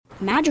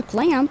Magic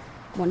lamp?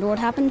 Wonder what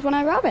happens when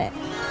I rub it.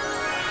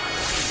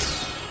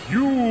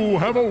 You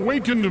have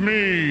awakened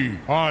me.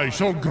 I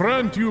shall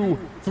grant you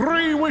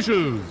 3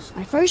 wishes.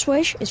 My first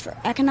wish is for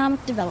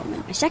economic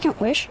development. My second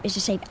wish is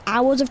to save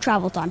hours of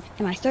travel time.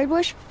 And my third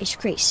wish is to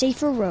create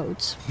safer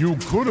roads. You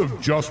could have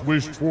just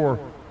wished for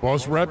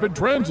bus rapid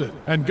transit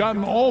and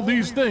gotten all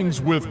these things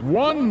with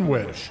 1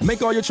 wish.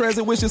 Make all your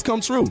transit wishes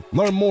come true.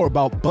 Learn more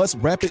about Bus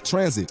Rapid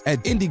Transit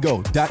at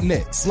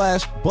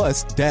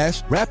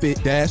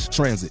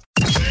indigo.net/bus-rapid-transit.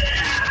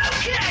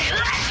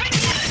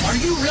 Are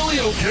you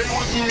really okay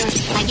with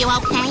this? Are you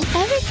okay?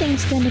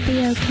 Everything's gonna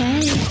be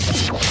okay.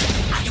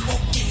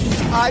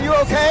 Are you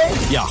okay?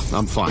 Yeah,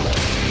 I'm fine.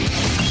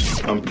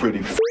 I'm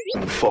pretty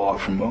far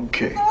from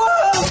okay.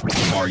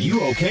 Are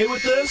you okay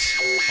with this?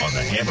 On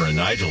the Hammer and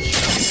Nigel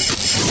Show.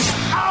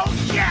 Oh,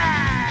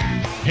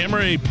 yeah! Hammer,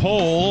 a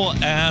poll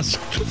asked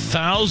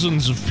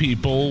thousands of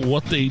people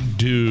what they'd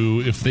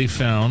do if they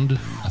found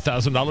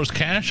 $1,000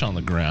 cash on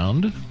the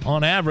ground.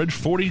 On average,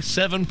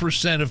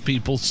 47% of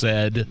people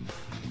said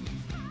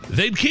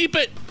they'd keep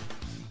it.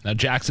 Now,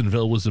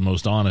 Jacksonville was the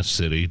most honest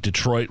city.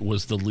 Detroit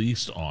was the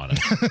least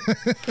honest.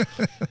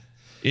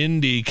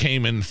 Indy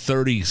came in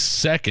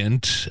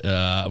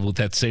 32nd with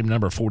that same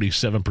number.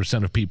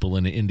 47% of people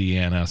in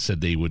Indiana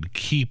said they would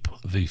keep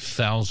the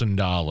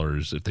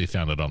 $1,000 if they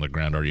found it on the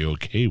ground. Are you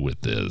okay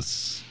with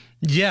this?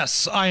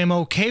 Yes, I am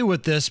okay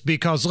with this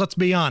because let's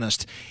be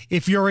honest.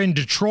 If you're in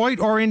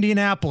Detroit or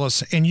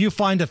Indianapolis and you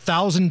find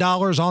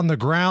 $1,000 on the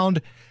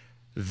ground,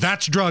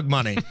 that's drug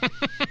money.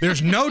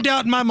 There's no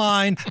doubt in my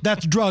mind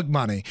that's drug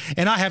money.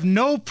 And I have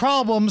no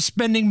problem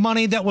spending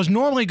money that was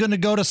normally going to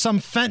go to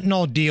some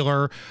fentanyl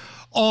dealer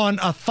on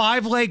a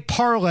 5-leg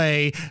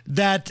parlay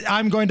that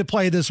I'm going to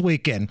play this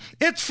weekend.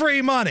 It's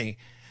free money.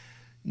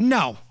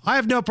 No, I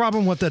have no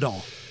problem with it at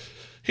all.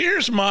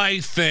 Here's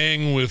my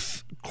thing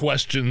with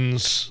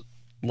questions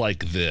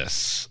like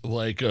this.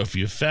 Like if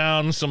you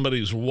found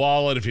somebody's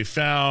wallet, if you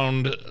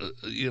found,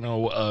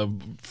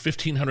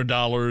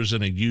 $1,500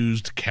 in a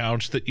used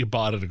couch that you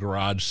bought at a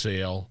garage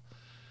sale,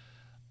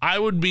 I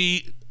would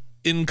be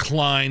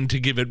inclined to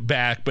give it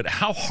back, but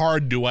how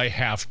hard do I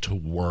have to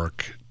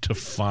work to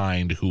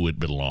find who it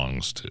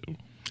belongs to?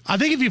 I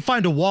think if you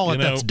find a wallet,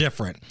 that's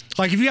different.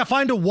 Like if you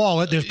find a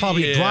wallet, there's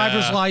probably a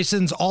driver's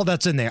license, all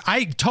that's in there.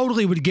 I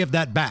totally would give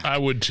that back. I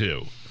would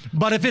too.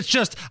 But if it's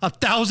just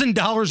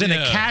 $1,000 in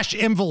a cash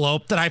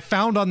envelope that I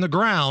found on the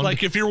ground.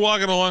 Like if you're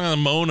walking along on the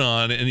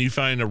Monon and you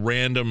find a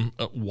random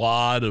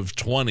wad of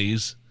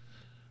 20s,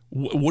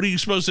 what are you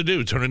supposed to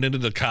do? Turn it into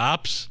the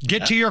cops?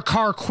 Get to your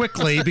car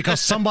quickly because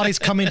somebody's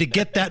coming to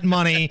get that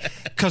money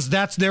because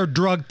that's their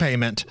drug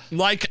payment.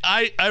 Like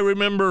I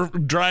remember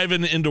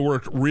driving into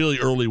work really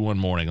early one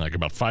morning, like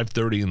about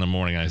 5:30 in the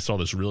morning. I saw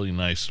this really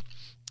nice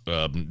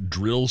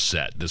drill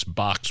set, this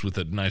box with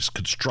a nice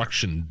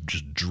construction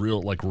just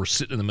drill, like we're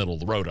sitting in the middle of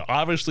the road. It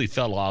obviously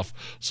fell off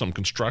some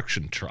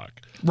construction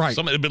truck. Right.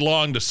 It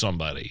belonged to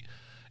somebody.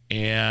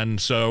 And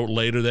so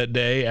later that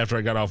day, after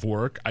I got off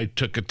work, I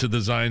took it to the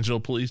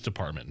Zionsville Police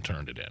Department and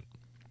turned it in.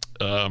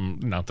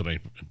 Not that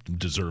I'm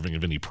deserving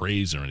of any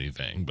praise or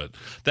anything, but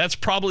that's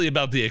probably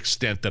about the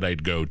extent that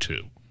I'd go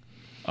to.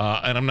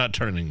 And I'm not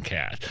turning in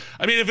cash.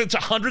 I mean, if it's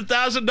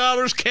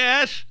 $100,000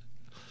 cash,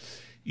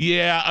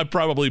 yeah, I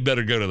probably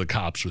better go to the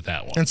cops with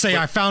that one. And say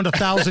I found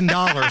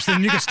 $1,000,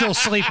 then you can still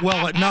sleep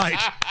well at night.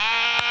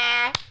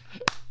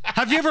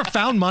 Have you ever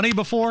found money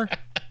before?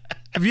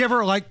 Have you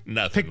ever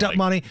picked up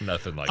money?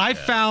 Nothing like I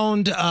that.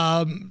 found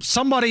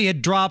somebody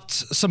had dropped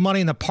some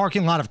money in the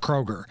parking lot of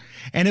Kroger,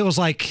 and it was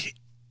like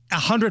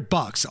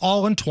 $100,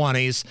 all in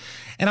 20s.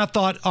 And I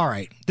thought, all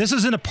right, this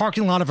is in a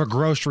parking lot of a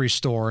grocery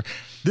store.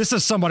 This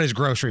is somebody's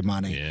grocery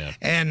money. Yeah.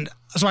 And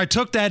so I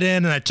took that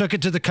in and I took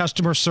it to the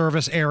customer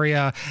service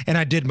area and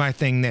I did my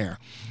thing there.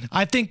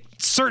 I think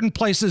certain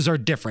places are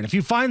different. If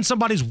you find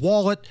somebody's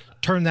wallet,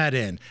 turn that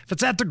in. If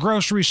it's at the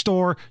grocery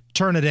store,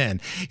 turn it in.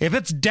 If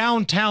it's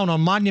downtown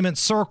on Monument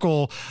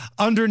Circle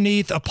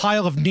underneath a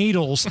pile of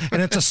needles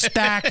and it's a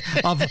stack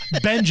of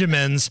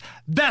Benjamins,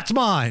 that's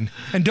mine.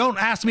 And don't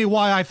ask me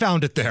why I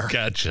found it there.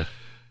 Gotcha.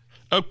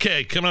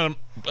 Okay, come on.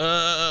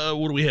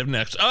 What do we have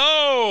next?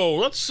 Oh,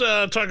 let's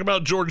talk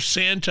about George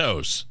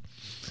Santos.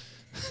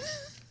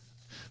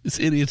 This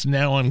idiot's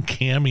now on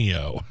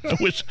Cameo.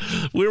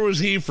 Where was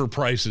he for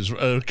prices?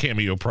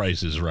 Cameo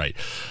prices, right.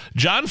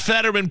 John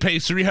Fetterman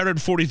pays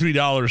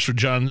 $343 for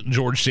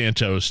George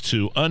Santos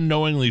to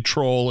unknowingly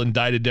troll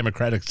indicted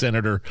Democratic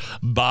Senator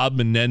Bob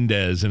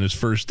Menendez in his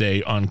first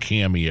day on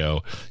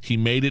Cameo. He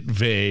made it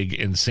vague,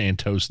 and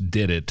Santos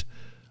did it.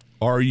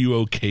 Are you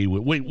okay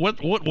with? Wait,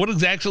 what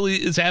exactly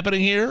is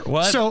happening here?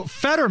 What? So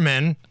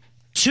Fetterman,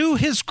 to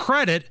his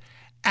credit,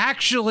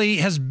 actually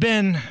has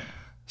been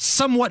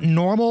somewhat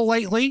normal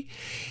lately.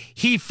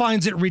 He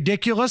finds it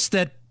ridiculous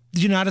that the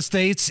United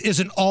States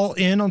isn't all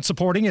in on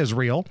supporting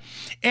Israel.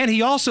 And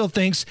he also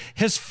thinks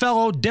his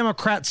fellow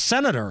Democrat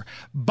senator,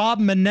 Bob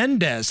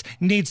Menendez,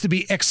 needs to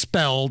be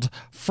expelled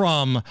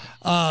from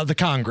the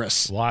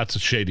Congress. Lots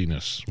of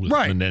shadiness with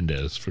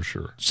Menendez, for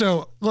sure.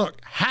 So,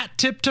 look, hat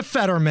tip to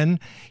Fetterman.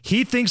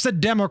 He thinks a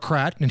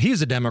Democrat, and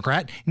he's a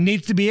Democrat,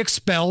 needs to be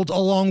expelled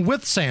along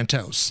with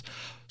Santos.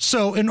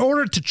 So in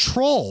order to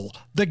troll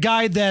the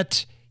guy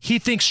that he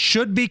thinks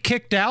should be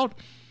kicked out,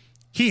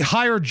 he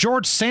hired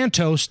George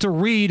Santos to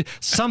read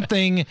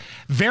something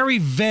very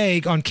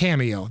vague on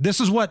Cameo. This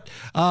is what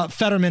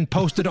Fetterman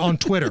posted on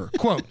Twitter.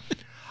 Quote,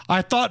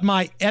 I thought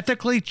my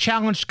ethically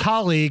challenged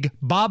colleague,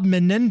 Bob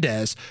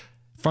Menendez,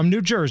 from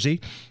New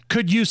Jersey,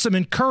 could use some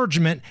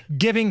encouragement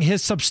given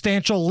his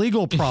substantial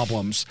legal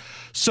problems.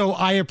 So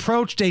I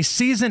approached a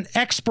seasoned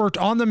expert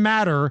on the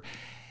matter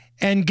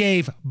and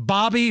gave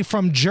Bobby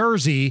from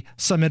Jersey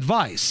some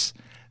advice.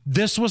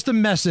 This was the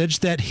message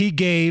that he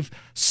gave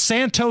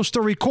Santos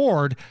to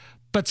record,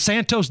 but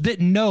Santos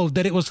didn't know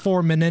that it was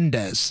for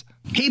Menendez.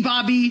 Hey,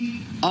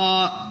 Bobby,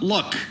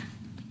 look,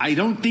 I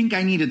don't think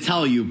I need to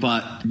tell you,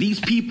 but these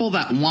people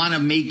that want to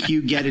make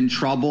you get in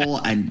trouble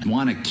and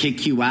want to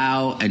kick you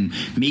out and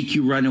make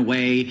you run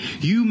away,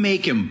 you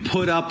make them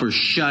put up or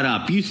shut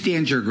up. You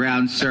stand your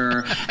ground,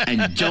 sir,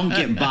 and don't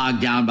get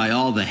bogged down by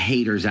all the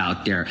haters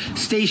out there.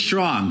 Stay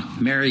strong.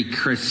 Merry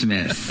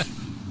Christmas.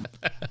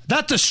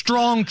 That's a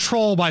strong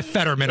troll by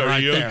Fetterman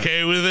right there. Are you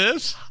okay with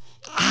this?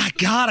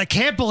 God, I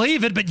can't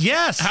believe it, but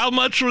yes. How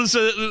much was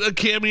a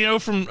cameo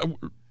from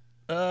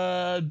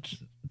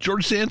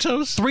George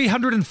Santos?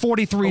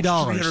 $343.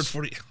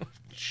 $340.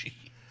 Jeez,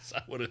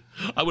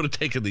 I would have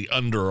taken the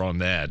under on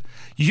that.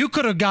 You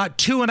could have got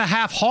 2.5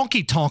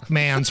 honky tonk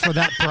mans for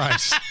that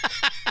price.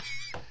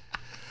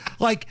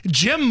 Like,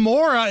 Jim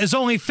Mora is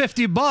only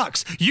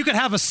 $50. You could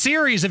have a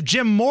series of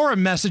Jim Mora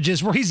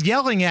messages where he's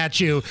yelling at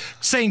you,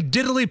 saying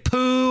diddly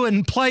poo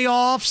and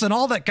playoffs and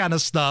all that kind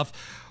of stuff.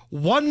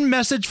 One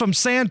message from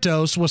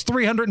Santos was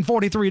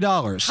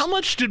 $343. How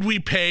much did we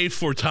pay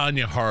for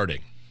Tanya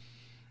Harding?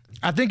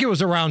 I think it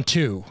was around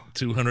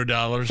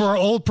 $200 for our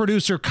old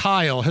producer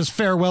Kyle, his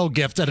farewell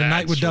gift at a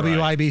night with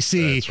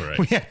WIBC. That's right.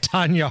 We had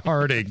Tanya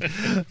Harding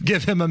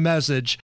give him a message.